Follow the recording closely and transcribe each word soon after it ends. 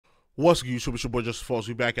What's good, YouTube? It's your boy JusticeXFalls.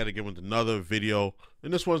 We back at it again with another video,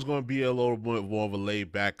 and this one's going to be a little bit more of a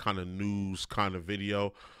laid-back kind of news kind of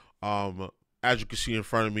video. As you can see in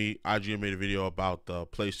front of me, IGN made a video about the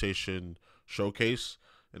PlayStation Showcase,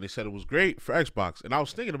 and they said it was great for Xbox. And I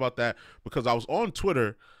was thinking about that because I was on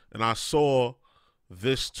Twitter and I saw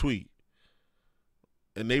this tweet,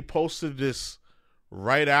 and they posted this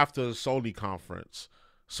right after the Sony conference.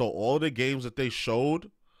 So all the games that they showed,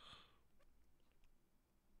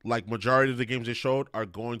 like majority of the games they showed, are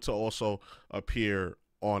going to also appear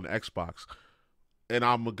on Xbox. And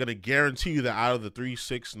I'm going to guarantee you that out of the 3,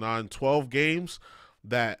 6, 9, 12 games,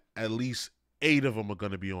 that at least 8 of them are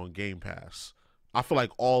going to be on Game Pass. I feel like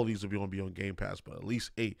all of these are going to be on Game Pass, but at least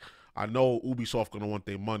 8. I know Ubisoft going to want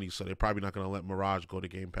their money, so they're probably not going to let Mirage go to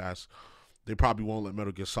Game Pass. They probably won't let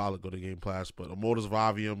Metal Gear Solid go to Game Pass, but Immortals of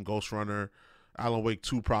Aveum, Ghost Runner, Alan Wake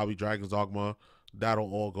 2, probably Dragon's Dogma,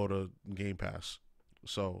 that'll all go to Game Pass.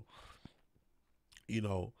 So, you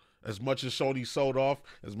know, as much as Sony sold off,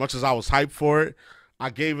 as much as I was hyped for it, I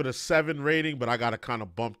gave it a 7 rating, but I got to kind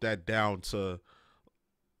of bump that down to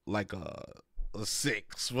like a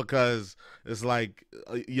 6 because it's like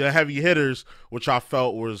your heavy hitters, which I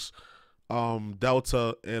felt was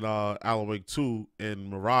Delta and Alan Wake 2 and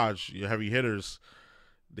Mirage, your heavy hitters,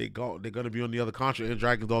 they're going to be on the other console, and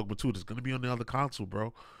Dragon's Dogma 2 is going to be on the other console,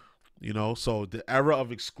 bro. You know, so the era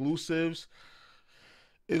of exclusives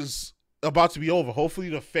is about to be over. Hopefully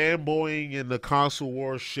the fanboying and the console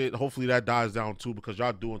war shit, hopefully that dies down too, because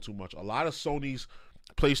y'all doing too much. A lot of Sony's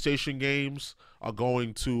PlayStation games are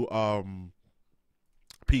going to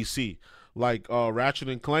PC, like Ratchet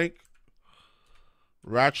and Clank,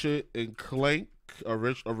 a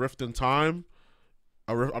Rift in Time,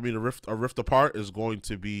 a Rift Apart is going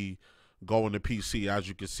to be going to PC. As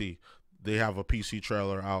you can see, they have a PC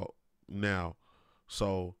trailer out now,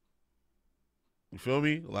 so you feel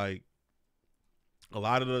me? Like, a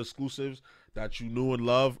lot of the exclusives that you knew and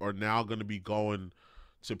love are now going to be going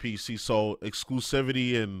to PC. So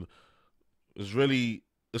exclusivity and is really,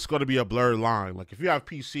 it's going to be a blurred line. Like, if you have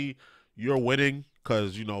PC, you're winning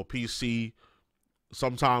because, you know, PC,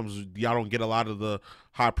 sometimes y'all don't get a lot of the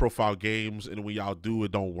high profile games, and when y'all do,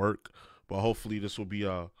 it don't work. But hopefully this will be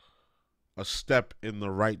a step in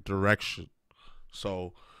the right direction.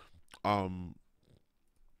 So,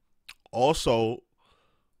 also,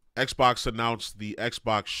 Xbox announced the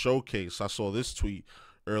Xbox Showcase. I saw this tweet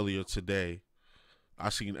earlier today. I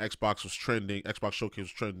seen Xbox Showcase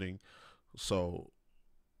was trending, so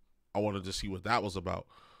I wanted to see what that was about.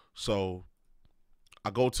 So I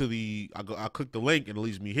click the link and it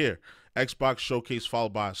leads me here. Xbox Showcase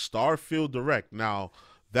followed by Starfield Direct. Now,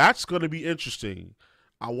 that's going to be interesting.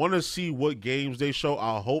 I want to see what games they show.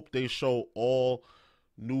 I hope they show all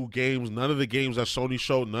new games. None of the games that Sony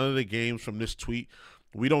showed, none of the games from this tweet.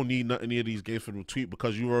 We don't need any of these games from the tweet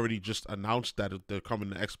because you already just announced that they're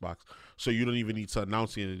coming to Xbox. So you don't even need to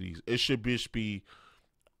announce any of these. It should be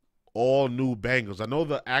all new bangers. I know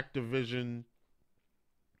the Activision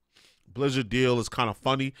Blizzard deal is kind of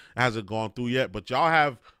funny. It hasn't gone through yet, but y'all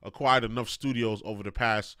have acquired enough studios over the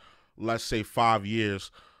past, let's say, 5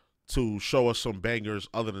 years to show us some bangers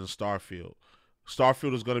other than Starfield.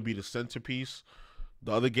 Starfield is going to be the centerpiece.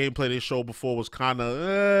 The other gameplay they showed before was kind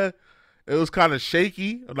of, it was kind of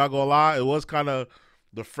shaky. I'm not going to lie. It was kind of,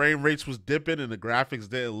 the frame rates was dipping and the graphics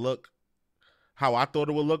didn't look how I thought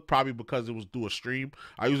it would look, probably because it was through a stream.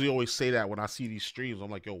 I usually always say that when I see these streams. I'm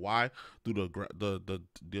like, yo, why do the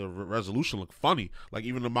resolution look funny? Like,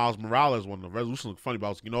 even the Miles Morales one, the resolution looked funny, but I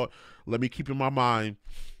was like, you know what? Let me keep in my mind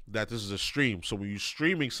that this is a stream. So when you're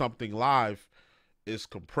streaming something live, it's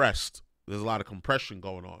compressed. There's a lot of compression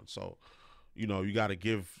going on. So, you know, you got to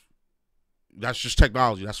give, that's just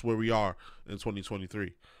technology. That's where we are in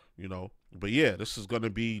 2023, you know. But yeah, this is going to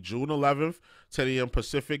be June 11th, 10 a.m.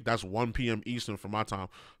 Pacific. That's 1 p.m. Eastern for my time.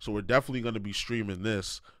 So we're definitely going to be streaming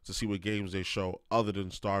this to see what games they show other than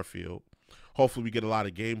Starfield. Hopefully we get a lot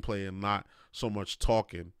of gameplay and not so much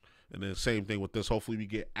talking. And then same thing with this. Hopefully we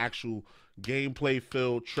get actual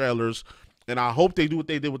gameplay-filled trailers. And I hope they do what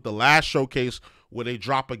they did with the last showcase where they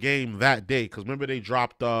drop a game that day. Because remember they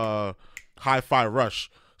dropped Hi-Fi Rush.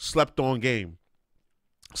 Slept-on game.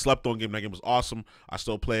 That game was awesome. I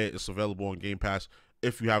still play it. It's available on Game Pass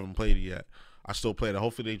if you haven't played it yet. I still play it.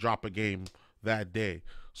 Hopefully they drop a game that day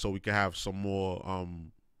so we can have some more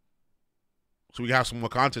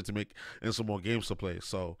content to make and some more games to play.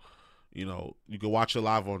 So, you know, you can watch it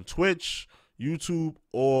live on Twitch, YouTube,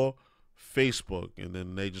 or Facebook, and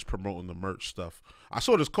then they just promoting the merch stuff. I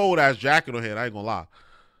saw this cold ass jacket on here. I ain't gonna lie.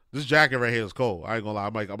 This jacket right here is cold. I ain't gonna lie.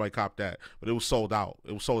 I might cop that, but it was sold out.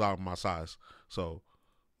 It was sold out in my size. So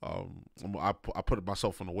I put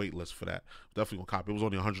myself on the wait list for that. Definitely gonna copy. It was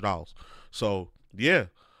only $100. So yeah.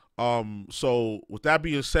 So with that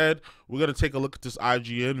being said, we're gonna take a look at this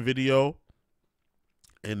IGN video,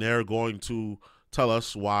 and they're going to tell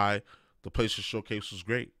us why the PlayStation Showcase was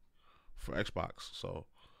great for Xbox. So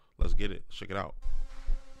let's get it. Check it out.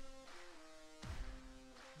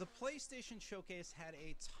 The PlayStation Showcase had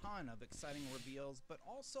a ton of exciting reveals, but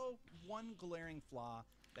also one glaring flaw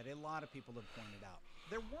that a lot of people have pointed out.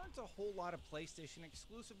 There weren't a whole lot of PlayStation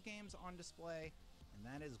exclusive games on display, and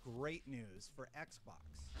that is great news for Xbox.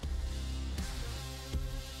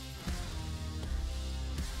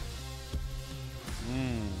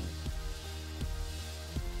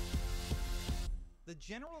 The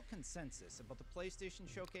general consensus about the PlayStation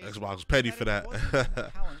Showcase, Xbox was petty for that. wasn't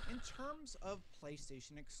compelling in terms of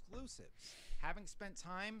PlayStation exclusives. Having spent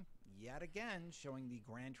time, yet again, showing the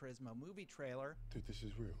Gran Turismo movie trailer, Dude, this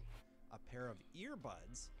is real. a pair of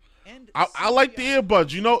earbuds, and I like the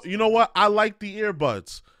earbuds. You know what? I like the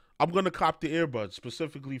earbuds. I'm gonna cop the earbuds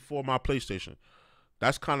specifically for my PlayStation.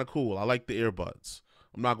 That's kind of cool. I like the earbuds.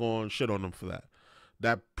 I'm not going to shit on them for that.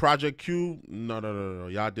 That Project Q, no.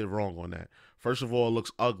 Y'all did wrong on that. First of all, it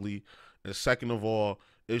looks ugly. And second of all,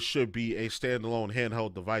 it should be a standalone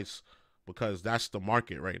handheld device because that's the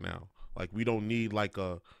market right now. Like, we don't need like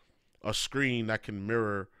a screen that can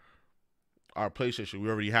mirror our PlayStation. We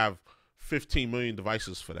already have 15 million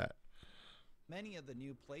devices for that. Many of the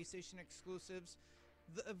new PlayStation exclusives,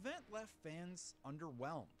 the event left fans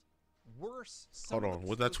underwhelmed. Worse, Hold on,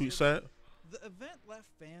 what that tweet said? The event left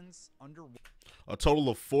fans underwhelmed. A total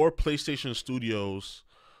of 4 PlayStation studios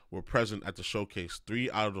were present at the showcase. 3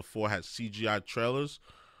 out of the 4 had CGI trailers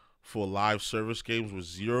for live service games with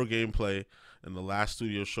 0 gameplay, and the last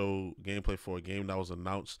studio showed gameplay for a game that was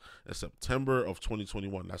announced in September of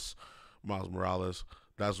 2021. That's Miles Morales.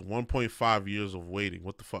 That's 1.5 years of waiting.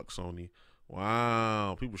 What the fuck, Sony?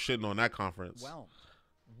 Wow, people shitting on that conference. Well,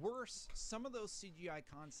 worse, some of those CGI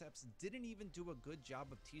concepts didn't even do a good job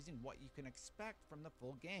of teasing what you can expect from the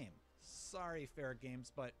full game. Sorry, Fair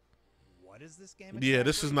Games, but what is this game exactly? Yeah,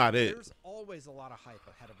 this is not it. There's always a lot of hype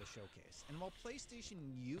ahead of a showcase, and while PlayStation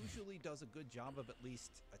usually does a good job of at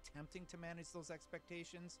least attempting to manage those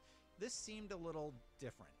expectations, this seemed a little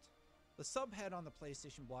different. The subhead on the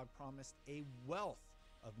PlayStation blog promised a wealth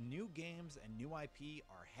of new games and new IP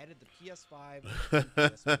are headed to PS5 and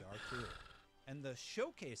PSVR 2. And the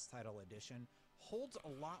Showcase Title Edition holds a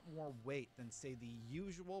lot more weight than, say, the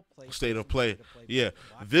usual PlayStation State of Play. Yeah,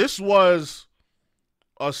 box. this was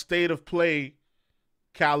a State of Play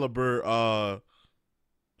caliber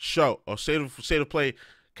show, or State of Play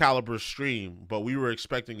caliber stream, but we were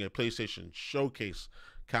expecting a PlayStation Showcase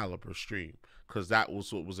caliber stream because that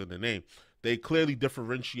was what was in the name. They clearly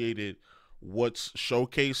differentiated what's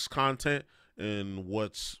showcase content and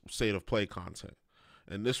what's State of Play content.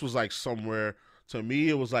 And this was like somewhere, to me,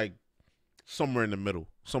 it was like somewhere in the middle.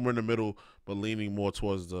 Somewhere in the middle, but leaning more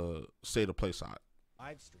towards the State of Play side.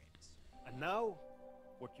 Live streams. And now,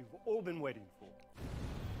 what you've all been waiting for.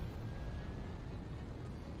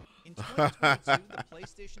 In 2022, the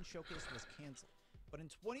PlayStation Showcase was canceled. But in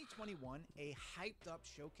 2021, a hyped-up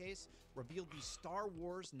showcase revealed the Star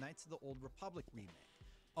Wars Knights of the Old Republic remake,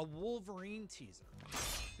 a Wolverine teaser.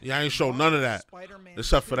 Yeah, I ain't showed none of that, Spider-Man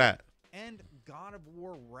except 2, for that. and God of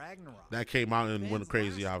War Ragnarok. That came out and went Fans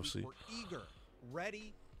crazy, last obviously. week were eager,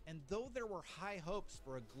 ready, and though there were high hopes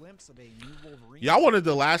for a glimpse of a new Wolverine, Y'all wanted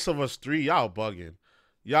The Last of Us 3. Y'all bugging.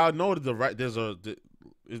 Y'all know that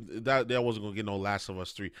that wasn't gonna get no Last of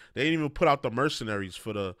Us 3. They didn't even put out the Mercenaries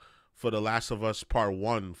for the Last of Us Part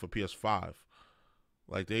 1 for PS5.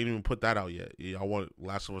 Like, they didn't even put that out yet. Y'all want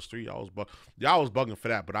Last of Us 3. Y'all was bugging for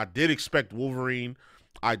that. But I did expect Wolverine.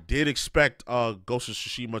 I did expect Ghost of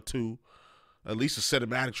Tsushima 2, at least a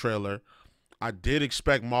cinematic trailer. I did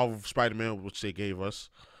expect Marvel Spider-Man, which they gave us.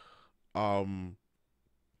 I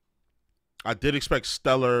did expect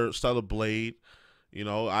Stellar Blade. You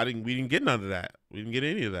know, we didn't get none of that. We didn't get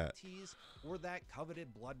any of that. or that coveted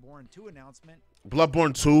Bloodborne 2 announcement.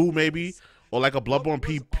 Bloodborne 2, maybe, or like a Bloodborne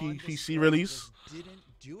PC release. Didn't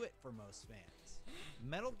do it for most fans.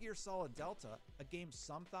 Metal Gear Solid Delta, a game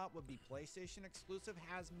some thought would be PlayStation exclusive,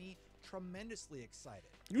 has me tremendously excited.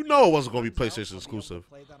 You know it wasn't going to be PlayStation exclusive.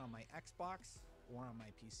 Play that on my Xbox or on my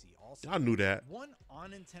PC. Also, I knew that. One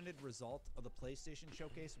unintended result of the PlayStation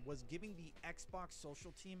Showcase was giving the Xbox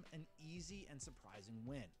social team an easy and surprising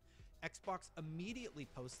win. Xbox immediately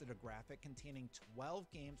posted a graphic containing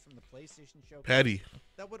 12 games from the PlayStation Showcase Petty.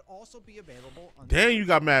 that would also be available on Damn, you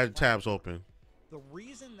got mad tabs open. The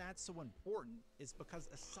reason that's so important is because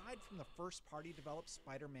aside from the first-party developed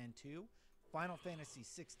Spider-Man 2, Final Fantasy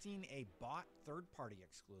 16, a bought third-party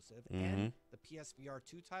exclusive, and the PSVR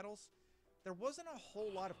 2 titles, there wasn't a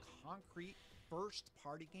whole lot of concrete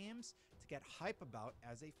first-party games to get hype about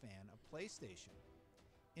as a fan of PlayStation.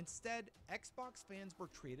 Instead, Xbox fans were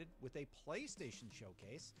treated with a PlayStation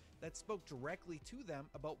showcase that spoke directly to them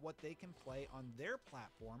about what they can play on their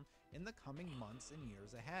platform in the coming months and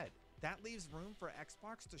years ahead. That leaves room for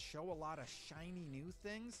Xbox to show a lot of shiny new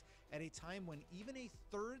things at a time when even a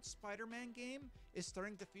third Spider-Man game is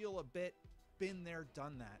starting to feel a bit been there,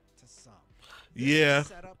 done that to some. Yeah,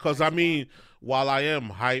 because I mean, while I am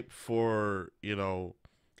hyped for, you know,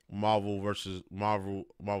 Marvel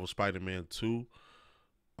Spider-Man 2,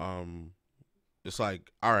 it's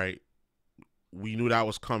like, all right, we knew that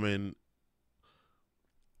was coming.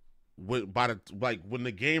 When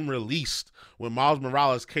the game released, when Miles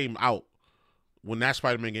Morales came out, when that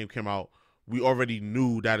Spider-Man game came out, we already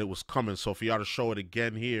knew that it was coming. So for y'all to show it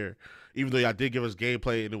again here, even though y'all did give us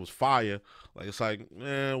gameplay and it was fire, like, it's like,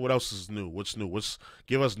 what else is new? What's new?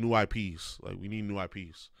 Give us new IPs. Like, we need new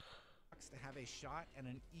IPs. To have a shot at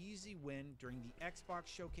an easy win during the Xbox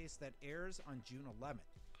showcase that airs on June 11th.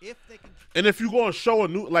 If they can, and if you go and show a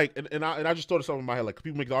new, like, and I just thought of something in my head, like,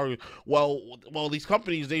 people make the argument, well, these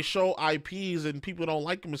companies, they show IPs and people don't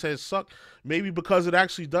like them and say it suck. Maybe because it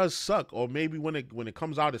actually does suck, or maybe when it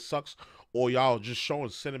comes out it sucks, or y'all just showing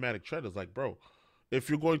cinematic trailers. Like, bro, if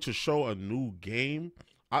you're going to show a new game,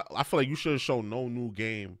 I feel like you should show no new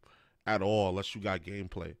game at all unless you got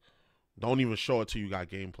gameplay. Don't even show it till you got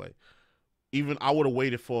gameplay. Even I would have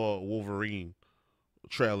waited for a Wolverine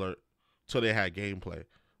trailer till they had gameplay.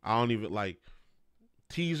 I don't even, like,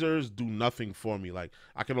 teasers do nothing for me. Like,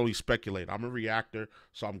 I can only speculate. I'm a reactor,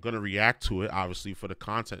 so I'm gonna react to it, obviously, for the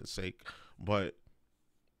content's sake. But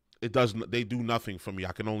they do nothing for me.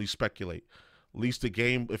 I can only speculate. At least the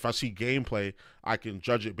game, if I see gameplay, I can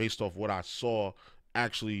judge it based off what I saw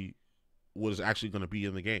actually was actually gonna be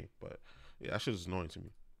in the game. But yeah, that shit is annoying to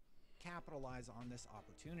me. Capitalize on this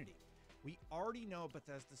opportunity. We already know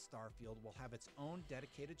Bethesda Starfield will have its own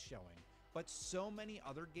dedicated showing, but so many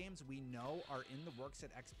other games we know are in the works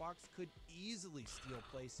at Xbox could easily steal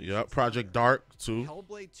places. Yeah, Project Dark too.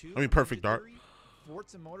 Hellblade 2. I mean, Perfect Dark.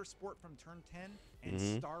 Forza Motorsport from Turn 10 and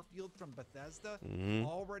Starfield from Bethesda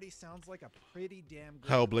already sounds like a pretty damn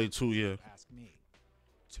good Hellblade 2, yeah. Ask me.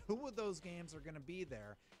 2 of those games are going to be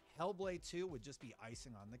there. Hellblade 2 would just be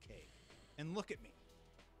icing on the cake. And look at me.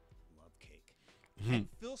 Love cake. And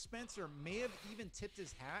Phil Spencer may have even tipped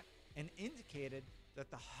his hat and indicated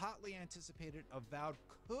that the hotly anticipated Avowed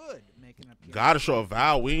could make an appearance. Gotta show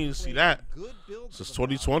Avowed. We didn't see that Good build since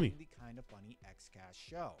 2020. The kind of funny XCast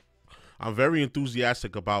show. I'm very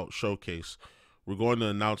enthusiastic about Showcase. We're going to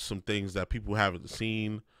announce some things that people haven't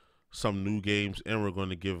seen, some new games, and we're going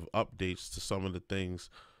to give updates to some of the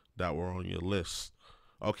things that were on your list.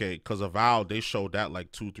 Okay, because Avowed, they showed that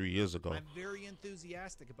like 2-3 years ago. I'm very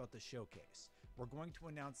enthusiastic about the showcase. We're going to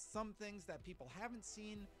announce some things that people haven't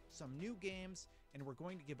seen, some new games, and we're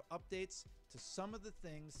going to give updates to some of the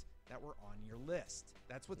things that were on your list.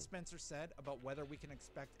 That's what Spencer said about whether we can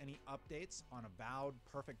expect any updates on Avowed,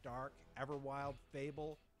 Perfect Dark, Everwild,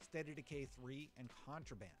 Fable, State of Decay 3, and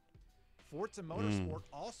Contraband. Forza Motorsport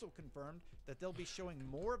also confirmed that they'll be showing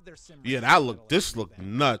more of their sim racing. Yeah, this looked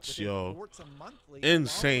nuts, yo. Forza Monthly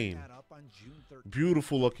insane. That up on June 13th.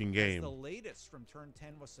 Beautiful looking game. As the latest from Turn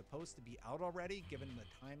 10 was supposed to be out already, given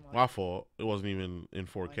the timeline. My fault. It wasn't even in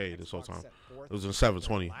 4K this whole time. It was in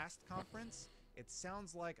 720. Last conference, it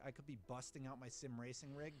sounds like I could be busting out my sim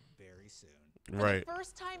racing rig very soon. Right. For the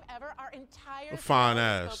first time ever, our entire fine show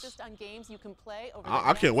ass. is focused on games you can play over the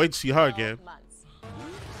I can't wait to see her again. months.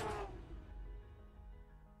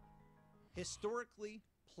 Historically,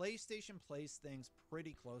 PlayStation plays things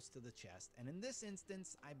pretty close to the chest, and in this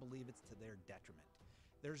instance, I believe it's to their detriment.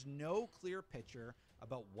 There's no clear picture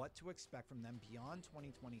about what to expect from them beyond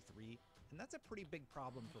 2023, and that's a pretty big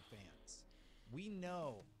problem for fans. We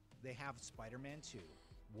know they have Spider-Man 2,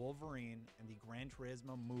 Wolverine, and the Gran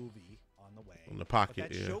Turismo movie on the way. In the pocket, but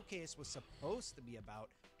that yeah. showcase was supposed to be about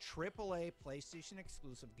AAA PlayStation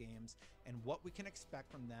exclusive games and what we can expect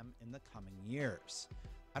from them in the coming years.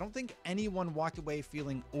 I don't think anyone walked away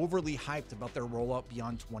feeling overly hyped about their rollout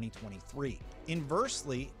beyond 2023.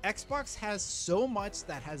 Inversely, Xbox has so much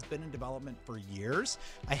that has been in development for years,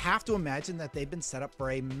 I have to imagine that they've been set up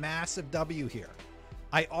for a massive W here.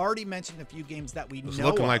 I already mentioned a few games that we know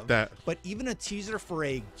looking of, like that. but even a teaser for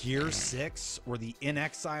a Gear 6 or the In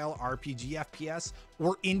Exile RPG FPS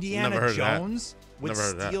or Indiana Jones would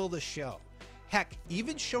steal the show. Heck,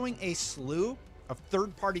 even showing a slew of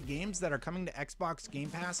third-party games that are coming to Xbox Game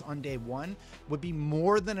Pass on day one would be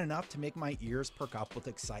more than enough to make my ears perk up with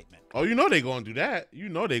excitement. Oh, you know they gonna do that. You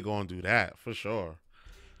know they gonna do that for sure.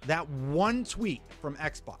 That one tweet from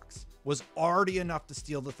Xbox was already enough to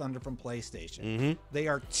steal the thunder from PlayStation. They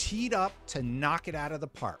are teed up to knock it out of the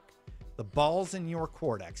park. The ball's in your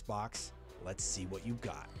court, Xbox. Let's see what you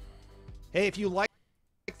got. Hey, if you like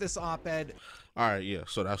this op-ed, all right, yeah.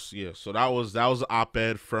 So that's So that was an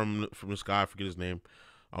op-ed from this guy. I forget his name.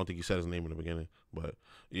 I don't think he said his name in the beginning, but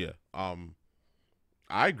yeah.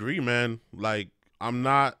 I agree, man. Like, I'm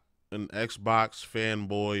not an Xbox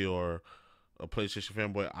fanboy or a PlayStation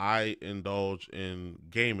fanboy. I indulge in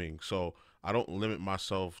gaming, so I don't limit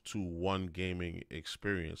myself to one gaming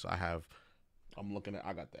experience. I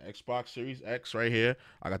got the Xbox Series X right here.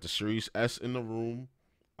 I got the Series S in the room.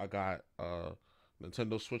 I got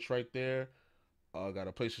Nintendo Switch right there. I got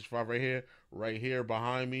a PlayStation 5 right here. Right here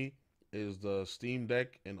behind me is the Steam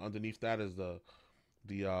Deck, and underneath that is the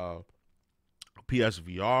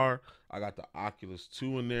PSVR. I got the Oculus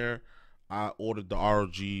 2 in there. I ordered the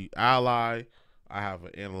ROG Ally. I have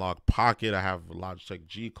an Analog Pocket. I have a Logitech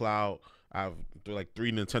G Cloud. I have like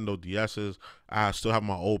 3 Nintendo DSs. I still have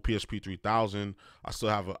my old PSP 3000. I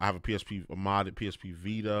have a modded PSP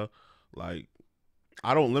Vita. Like,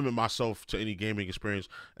 I don't limit myself to any gaming experience,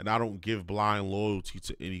 and I don't give blind loyalty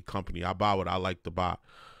to any company. I buy what I like to buy.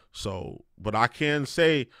 So, but I can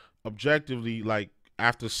say objectively, like,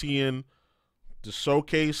 after seeing the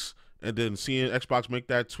showcase and then seeing Xbox make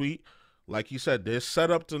that tweet, like he said, they're set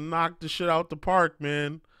up to knock the shit out the park,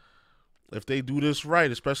 man. If they do this right,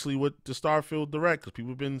 especially with the Starfield Direct, because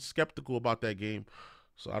people have been skeptical about that game.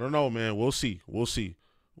 So I don't know, man. We'll see.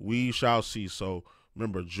 We shall see. So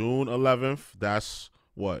remember, June 11th, that's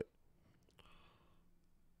what?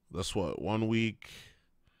 1 week.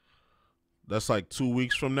 That's like 2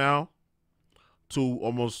 weeks from now.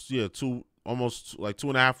 Almost like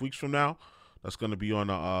 2.5 weeks from now. That's going to be on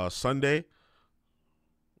a Sunday,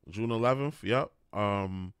 June 11th. Yep.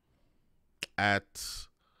 At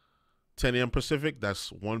 10 a.m. Pacific.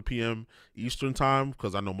 That's 1 p.m. Eastern time,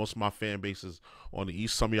 because I know most of my fan base is on the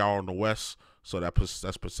East. Some of y'all are on the West, so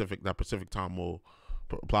that's Pacific. That Pacific time will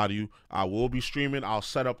apply to you. I will be streaming. I'll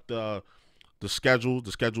set up the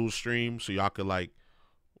scheduled stream, so y'all could like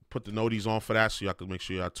put the noties on for that, so y'all could make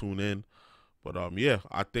sure y'all tune in. But yeah,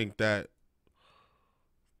 I think that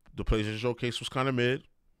the PlayStation Showcase was kind of mid.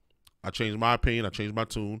 I changed my opinion. I changed my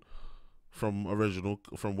tune from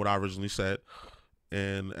what I originally said.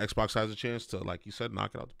 And Xbox has a chance to, like you said,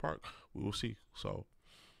 knock it out the park. We will see. So,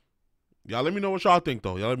 y'all let me know what y'all think,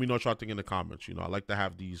 though. Y'all let me know what y'all think in the comments. You know, I like to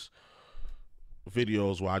have these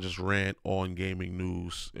videos where I just rant on gaming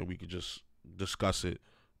news and we could just discuss it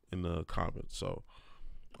in the comments. So,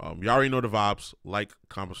 y'all already know the vibes. Like,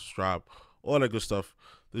 comment, subscribe, all that good stuff.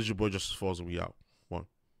 This is your boy, JusticeXFalls, and we out.